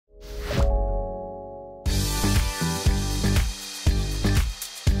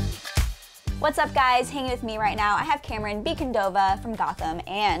What's up, guys? Hanging with me right now, I have Camren Bicondova from Gotham,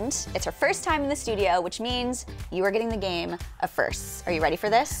 and it's her first time in the studio, which means you are getting the game of firsts. Are you ready for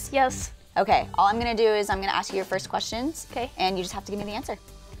this? Yes. Okay, all I'm gonna do is I'm gonna ask you your first questions. Okay. And you just have to give me the answer.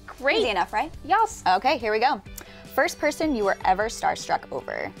 Great. Easy enough, right? Yes. Okay, here we go. First person you were ever starstruck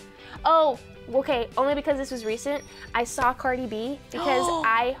over. Oh, okay, only because this was recent. I saw Cardi B because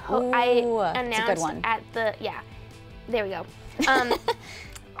I announced a good one. at the, there we go.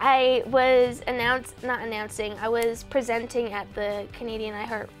 I was I was presenting at the Canadian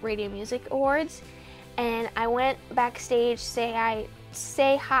iHeartRadio Music Awards, and I went backstage say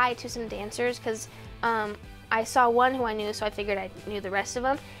hi to some dancers because I saw one who I knew, so I figured I knew the rest of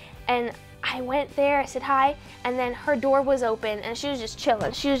them. And I went there, I said hi, and then her door was open, and she was just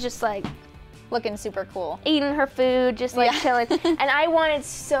chilling. She was just like looking super cool, eating her food, just like chilling. And I wanted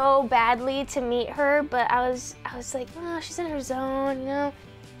so badly to meet her, but I was like, oh, she's in her zone, you know.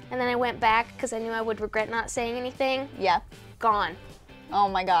 And then I went back because I knew I would regret not saying anything. Yeah. Gone. Oh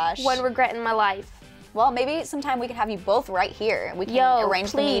my gosh. One regret in my life. Well, maybe sometime we could have you both right here. We can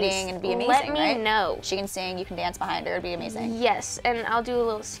arrange the meeting and it'd be amazing, let me right? know. She can sing, you can dance behind her, it'd be amazing. Yes, and I'll do a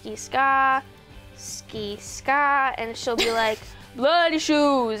little ski ska, and she'll be like, bloody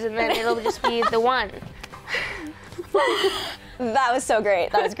shoes, and then it'll just be the one. That was so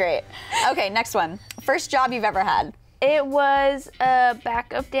great, that was great. Okay, next one. First job you've ever had. It was a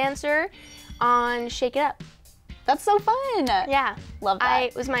backup dancer on Shake It Up. That's so fun. Yeah. Love that.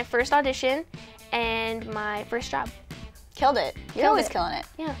 It was my first audition and my first job. Killed it. You're always killing it.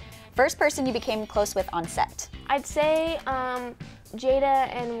 Yeah. First person you became close with on set. I'd say Jada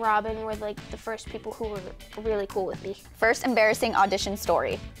and Robin were like the first people who were really cool with me. First embarrassing audition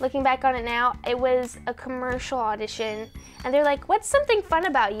story. Looking back on it now, it was a commercial audition, and they're like, what's something fun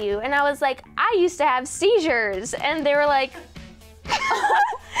about you? And I was like, I used to have seizures. And they were like,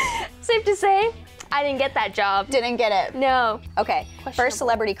 safe to say, I didn't get that job. Didn't get it. No. Okay, first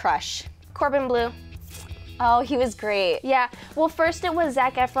celebrity crush. Corbin Bleu. Oh, he was great. Yeah, well, first it was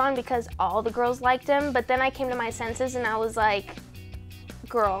Zac Efron because all the girls liked him, but then I came to my senses and I was like,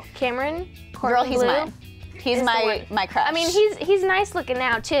 girl, Cameron, Girl, he's mine. He's my crush. I mean, he's nice looking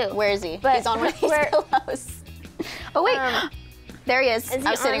now too. Where is he? But he's on one of these pillows. Oh wait, there he is.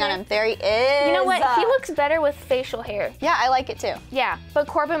 I was sitting on him. There he is. You know what? He looks better with facial hair. Yeah, I like it too. Yeah, but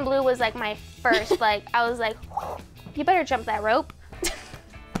Corbin Bleu was like my first, like, I was like, you better jump that rope.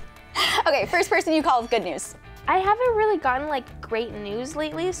 Okay, first person you call with good news. I haven't really gotten like great news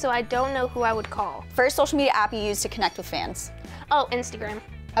lately, so I don't know who I would call. First social media app you use to connect with fans. Oh, Instagram.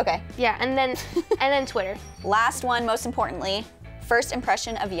 Okay. Yeah, and then Twitter. Last one, most importantly, first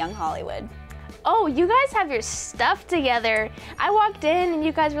impression of Young Hollywood. Oh, you guys have your stuff together. I walked in and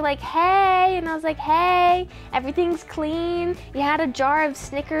you guys were like, hey, and I was like, hey, everything's clean. You had a jar of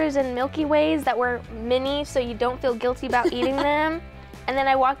Snickers and Milky Ways that were mini, so you don't feel guilty about eating them. And then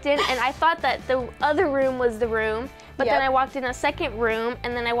I walked in and I thought that the other room was the room, but then I walked in a second room,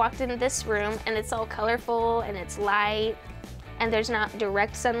 and then I walked in this room, and it's all colorful and it's light, and there's not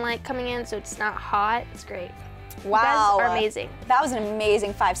direct sunlight coming in, so it's not hot. It's great. Wow. You guys are amazing. That was an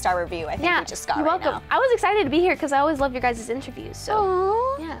amazing 5-star review I think we just got you're right welcome. now. I was excited to be here because I always love your guys' interviews. So,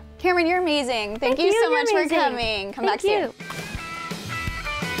 Aww. yeah. Cameron, you're amazing. Thank you so much for coming. Come back soon.